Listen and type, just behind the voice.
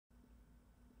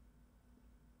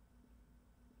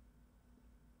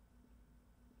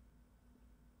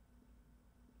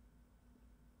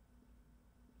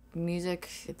Music,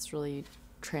 it's really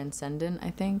transcendent, I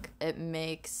think. It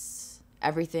makes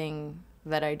everything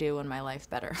that I do in my life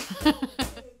better.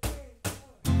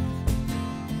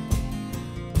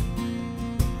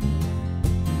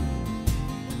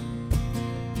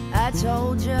 I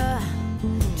told you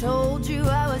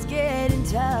I was getting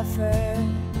tougher.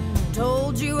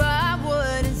 Told you I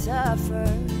wouldn't suffer.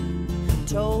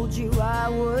 Told you I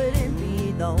wouldn't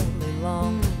be lonely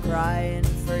long, crying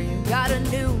for you. Got a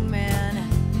new man,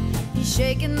 he's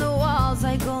shaking the walls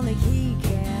like only he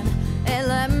can. And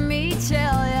let me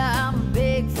tell ya, I'm a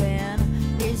big fan.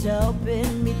 He's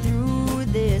helping me through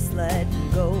this,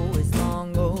 letting go is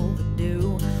long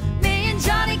overdue. Me and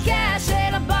Johnny Cash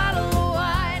and a bottle of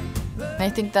wine. I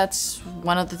think that's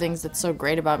one of the things that's so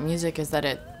great about music, is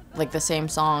that like the same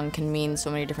song can mean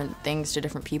so many different things to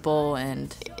different people,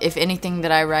 and if anything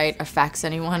that I write affects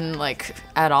anyone like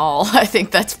at all, I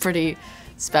think that's pretty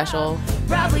special.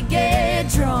 Probably get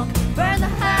drunk, burn the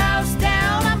house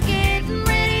down. I'm getting rid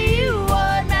of you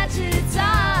one match at a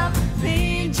time.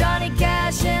 Me and Johnny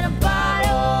Cash and a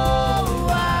bottle of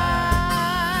wine.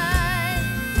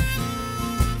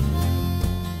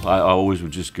 I always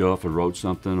would just go if I wrote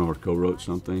something or co-wrote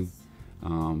something,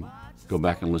 go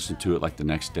back and listen to it like the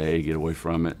next day, get away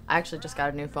from it. I actually just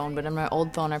got a new phone, but in my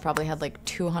old phone I probably had like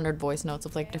 200 voice notes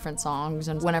of like different songs,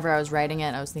 and whenever I was writing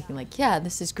it I was thinking like, yeah,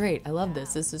 this is great, I love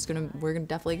this, we're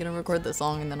definitely gonna record this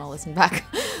song, and then I'll listen back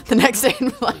the next day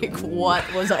and be like, what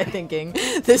was I thinking?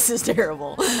 This is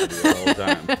terrible. All the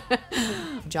time.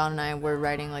 John and I were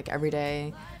writing like every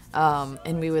day,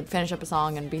 and we would finish up a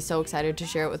song and be so excited to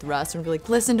share it with Russ and be like,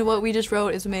 listen to what we just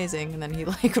wrote, it's amazing, and then he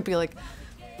like would be like,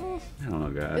 I don't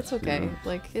know, guys. it's okay. You know?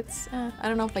 Like, it's, I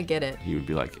don't know if I get it. He would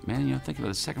be like, man, you know, think about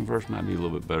the second verse might be a little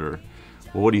bit better.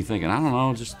 Well, what are you thinking? I don't know,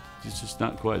 it's just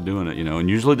not quite doing it, you know. And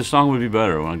usually the song would be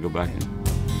better when I go back and.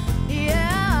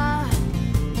 Yeah.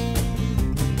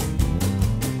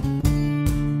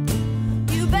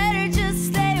 You better just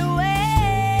stay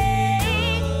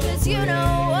away, 'cause you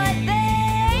know what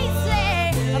they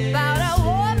say about a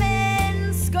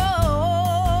woman scorned.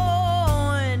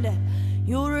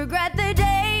 You'll regret the day.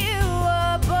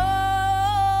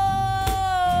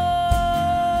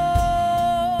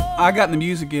 I got in the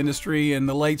music industry in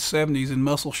the late 70s in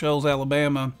Muscle Shoals,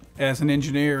 Alabama as an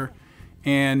engineer,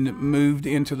 and moved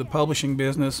into the publishing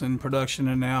business and production,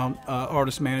 and now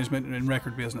artist management and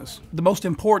record business. The most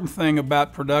important thing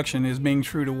about production is being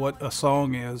true to what a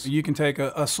song is. You can take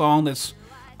a song that's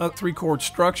a 3-chord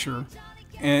structure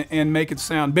and make it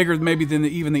sound bigger maybe than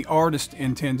even the artist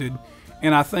intended.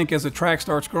 And I think as the track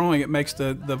starts growing, it makes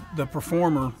the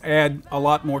performer add a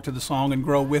lot more to the song and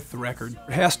grow with the record.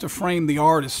 It has to frame the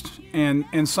artist,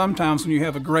 and sometimes when you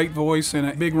have a great voice and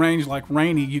a big range like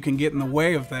Rainey, you can get in the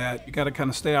way of that. You got to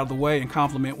kind of stay out of the way and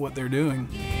compliment what they're doing.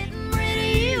 Getting rid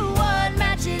of you one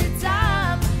match at a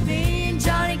time. Me and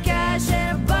Johnny Cash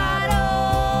and a bottle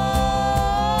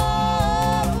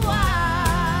of wine.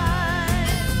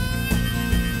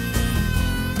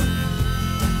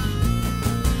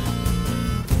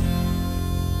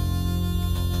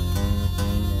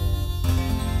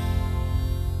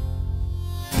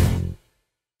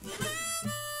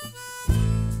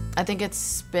 I think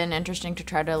it's been interesting to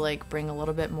try to like bring a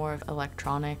little bit more of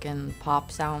electronic and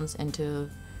pop sounds into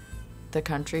the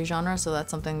country genre, so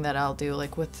that's something that I'll do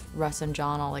like with Russ and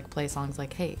John. I'll like play songs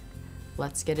like, hey,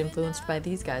 let's get influenced by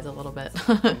these guys a little bit.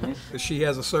 She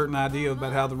has a certain idea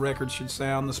about how the record should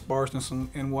sound, the sparseness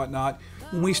and whatnot.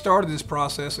 When we started this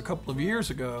process a couple of years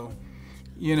ago,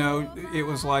 you know, it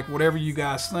was like whatever you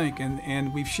guys think,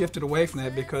 and we've shifted away from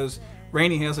that because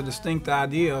Rainey has a distinct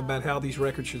idea about how these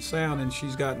records should sound, and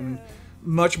she's gotten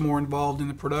much more involved in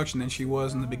the production than she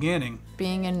was in the beginning.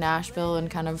 Being in Nashville and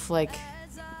kind of like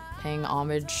paying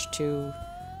homage to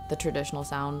the traditional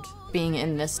sound, being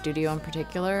in this studio in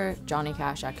particular, Johnny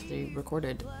Cash actually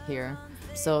recorded here,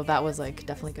 so that was like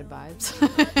definitely good vibes.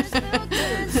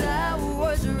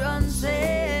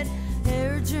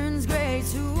 Hair turns gray,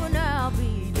 soon I'll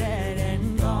be dead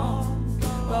and gone,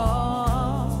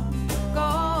 gone,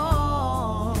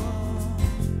 gone,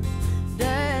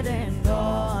 dead and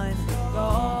gone,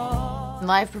 gone.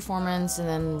 Live performance and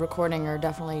then recording are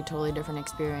definitely totally different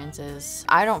experiences.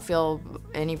 I don't feel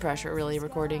any pressure really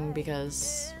recording,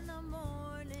 because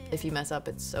if you mess up,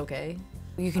 it's okay.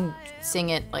 You can sing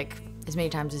it like as many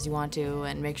times as you want to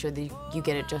and make sure that you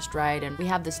get it just right, and we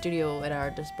have the studio at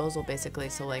our disposal basically,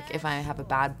 so like if I have a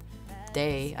bad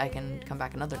day, I can come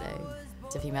back another day.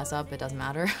 If you mess up, it doesn't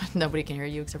matter. Nobody can hear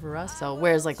you except for us. So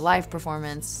whereas like live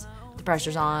performance, the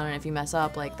pressure's on, and if you mess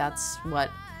up, like that's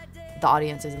what the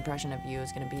audience's impression of you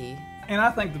is going to be. And I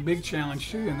think the big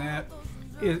challenge too in that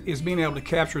is being able to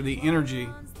capture the energy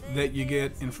that you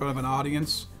get in front of an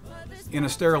audience in a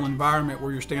sterile environment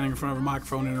where you're standing in front of a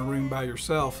microphone in a room by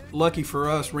yourself. Lucky for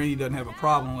us, Rainey doesn't have a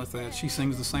problem with that. She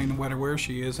sings the same no matter where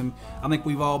she is, and I think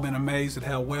we've all been amazed at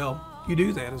how well you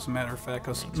do that, as a matter of fact,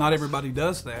 because not everybody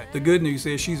does that. The good news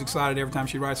is she's excited every time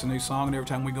she writes a new song and every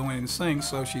time we go in and sing,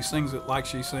 so she sings it like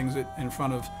she sings it in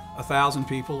front of 1,000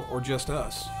 people or just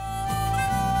us.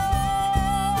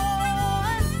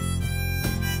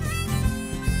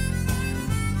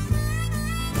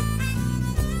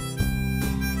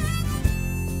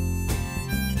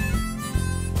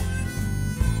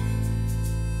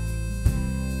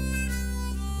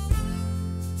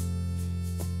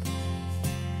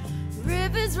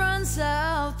 Rivers run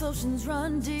south, oceans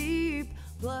run deep.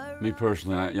 Me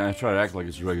personally, I try to act like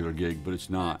it's a regular gig, but it's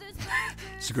not.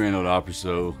 It's the Grand Ole Opry,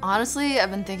 so. Honestly,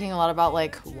 I've been thinking a lot about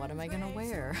like, what am I gonna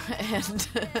wear? And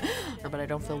but I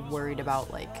don't feel worried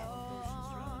about like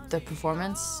the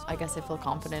performance. I guess I feel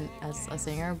confident as a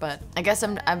singer, but I guess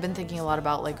I've been thinking a lot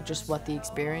about like just what the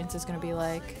experience is gonna be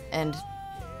like, and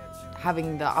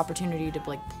having the opportunity to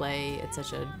like play at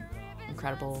such an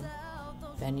incredible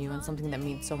venue and something that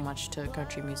means so much to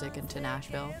country music and to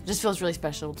Nashville. It just feels really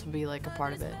special to be like a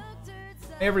part of it.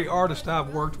 Every artist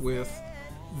I've worked with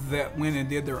that went and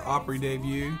did their Opry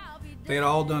debut, they had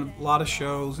all done a lot of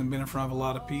shows and been in front of a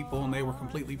lot of people, and they were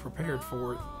completely prepared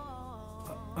for it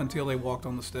until they walked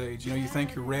on the stage. You know, you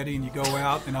think you're ready and you go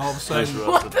out and all of a sudden...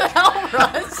 What the hell,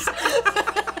 Russ?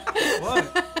 What?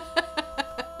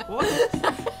 What?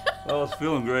 I was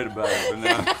feeling great about it, but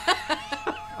now.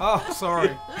 Oh,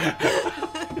 sorry.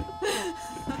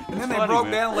 And then they Funny, broke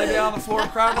man. down and lay down on the floor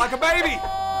and cried like a baby.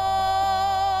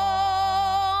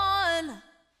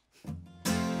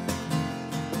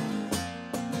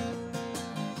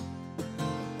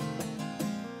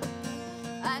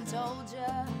 I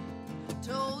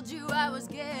told you I was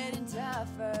getting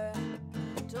tougher.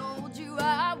 Told you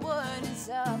I wouldn't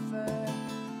suffer.